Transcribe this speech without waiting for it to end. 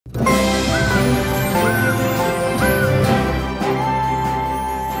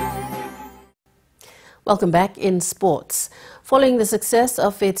Welcome back in sports. Following the success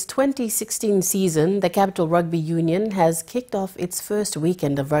of its 2016 season, the Capital Rugby Union has kicked off its first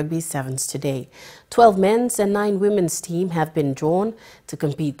weekend of Rugby Sevens today. 12 men's and 9 women's teams have been drawn to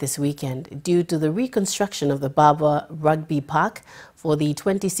compete this weekend. Due to the reconstruction of the Baba Rugby Park for the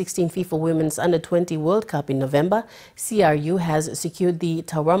 2016 FIFA Women's Under-20 World Cup in November, CRU has secured the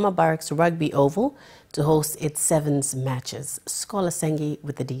Tauranga Barracks Rugby Oval to host its Sevens matches. Scholar Sengi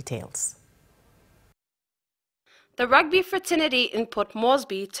with the details. The rugby fraternity in Port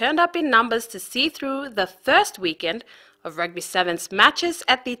Moresby turned up in numbers to see through the first weekend of Rugby Sevens matches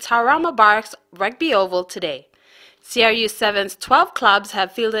at the Tauranga Barracks Rugby Oval today. CRU Sevens 12 clubs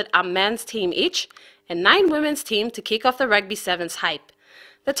have fielded a men's team each and 9 women's teams to kick off the Rugby Sevens hype.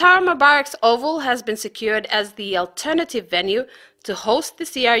 The Tauranga Barracks Oval has been secured as the alternative venue to host the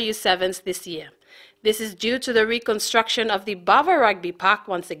CRU Sevens this year. This is due to the reconstruction of the Bava Rugby Park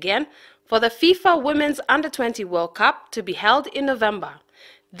once again for the FIFA Women's Under-20 World Cup to be held in November.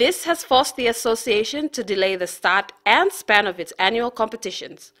 This has forced the association to delay the start and span of its annual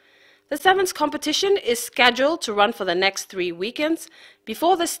competitions. The Sevens competition is scheduled to run for the next 3 weekends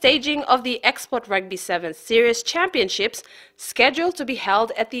before the staging of the Export Rugby Sevens Series Championships scheduled to be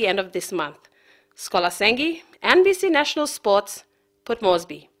held at the end of this month. Scholar Sengi, NBC National Sports, Port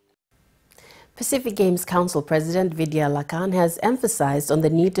Moresby. Pacific Games Council President Vidya Lakan has emphasized on the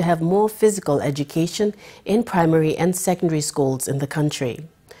need to have more physical education in primary and secondary schools in the country.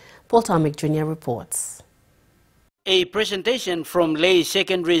 Paul Tomic Jr. reports. A presentation from lay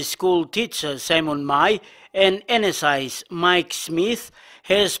secondary school teacher Simon Mai and NSI's Mike Smith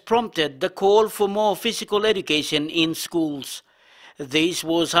has prompted the call for more physical education in schools. This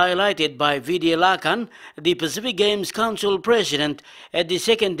was highlighted by Vidya Lakan, the Pacific Games Council President, at the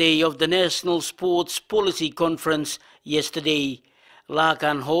second day of the National Sports Policy Conference yesterday.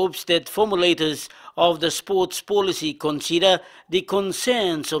 Lakan hopes that formulators of the sports policy consider the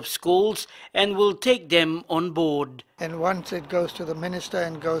concerns of schools and will take them on board. And once it goes to the Minister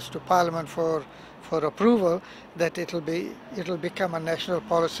and goes to Parliament for approval, that it'll become a national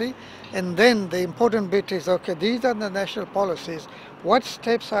policy. And then the important bit is, okay, these are the national policies. What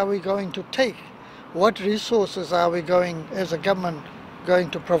steps are we going to take? What resources are we going, as a government,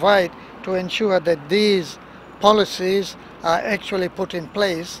 going to provide to ensure that these policies are actually put in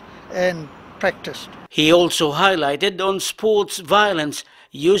place and practiced? He also highlighted on sports violence,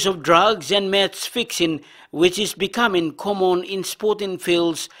 use of drugs and match fixing, which is becoming common in sporting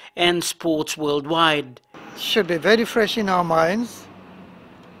fields and sports worldwide. Should be very fresh in our minds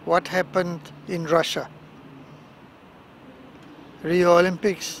what happened in Russia. Rio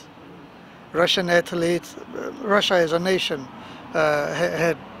Olympics, Russian athletes, Russia as a nation,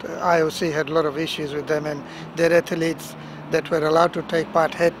 IOC had a lot of issues with them, and their athletes that were allowed to take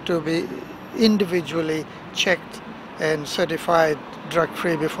part had to be individually checked and certified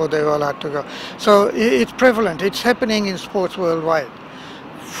drug-free before they were allowed to go. So it's prevalent, it's happening in sports worldwide.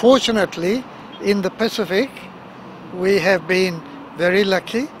 Fortunately, in the Pacific, we have been very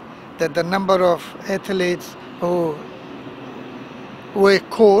lucky that the number of athletes who were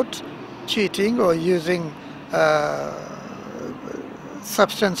caught cheating or using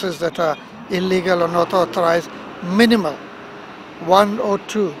substances that are illegal or not authorized, minimal, 1 or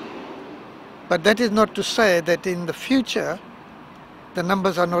 2. But that is not to say that in the future the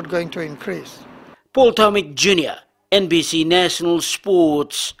numbers are not going to increase. Paul Tomic Jr., NBC National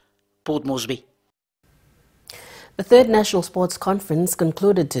Sports, Port Moresby. The third National Sports Conference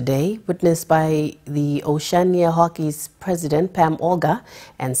concluded today, witnessed by the Oceania Hockey's President Pam Olga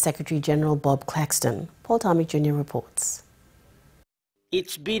and Secretary General Bob Claxton. Paul Tomic Jr. reports.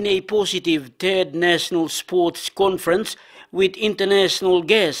 It's been a positive third National Sports Conference with international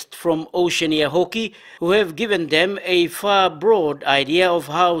guests from Oceania Hockey who have given them a far broad idea of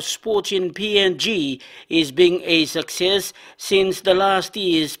how sports in PNG is being a success since the last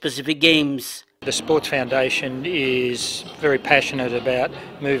year's Pacific Games. The Sports Foundation is very passionate about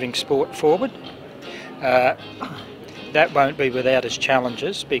moving sport forward. That won't be without its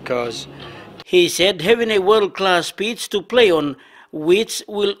challenges because, he said, having a world-class pitch to play on, which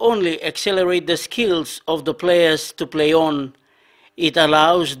will only accelerate the skills of the players to play on. It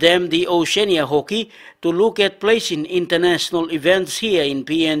allows them, the Oceania Hockey, to look at placing international events here in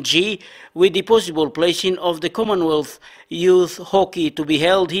PNG with the possible placing of the Commonwealth Youth Hockey to be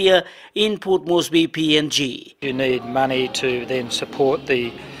held here in Port Moresby, PNG. You need money to then support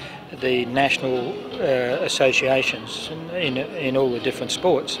the national associations in all the different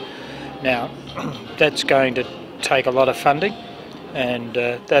sports. Now, that's going to take a lot of funding, and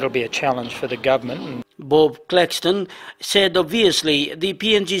that'll be a challenge for the government. Bob Claxton, said obviously the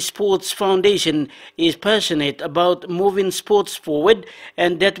PNG Sports Foundation is passionate about moving sports forward,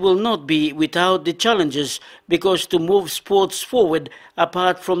 and that will not be without the challenges, because to move sports forward,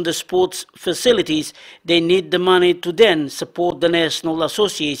 apart from the sports facilities, they need the money to then support the national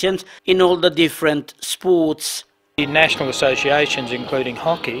associations in all the different sports. The national associations, including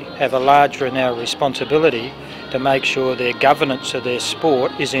hockey, have a larger now responsibility to make sure their governance of their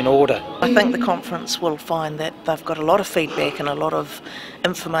sport is in order. I think the conference will find that they've got a lot of feedback and a lot of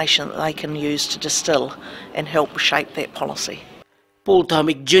information that they can use to distill and help shape that policy. Paul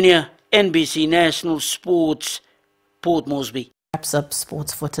Tarmick Jr., NBC National Sports, Port Moresby. Wraps up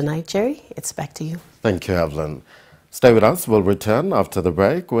sports for tonight, Jerry. It's back to you. Thank you, Evelyn. Stay with us. We'll return after the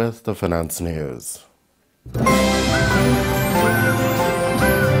break with the finance news.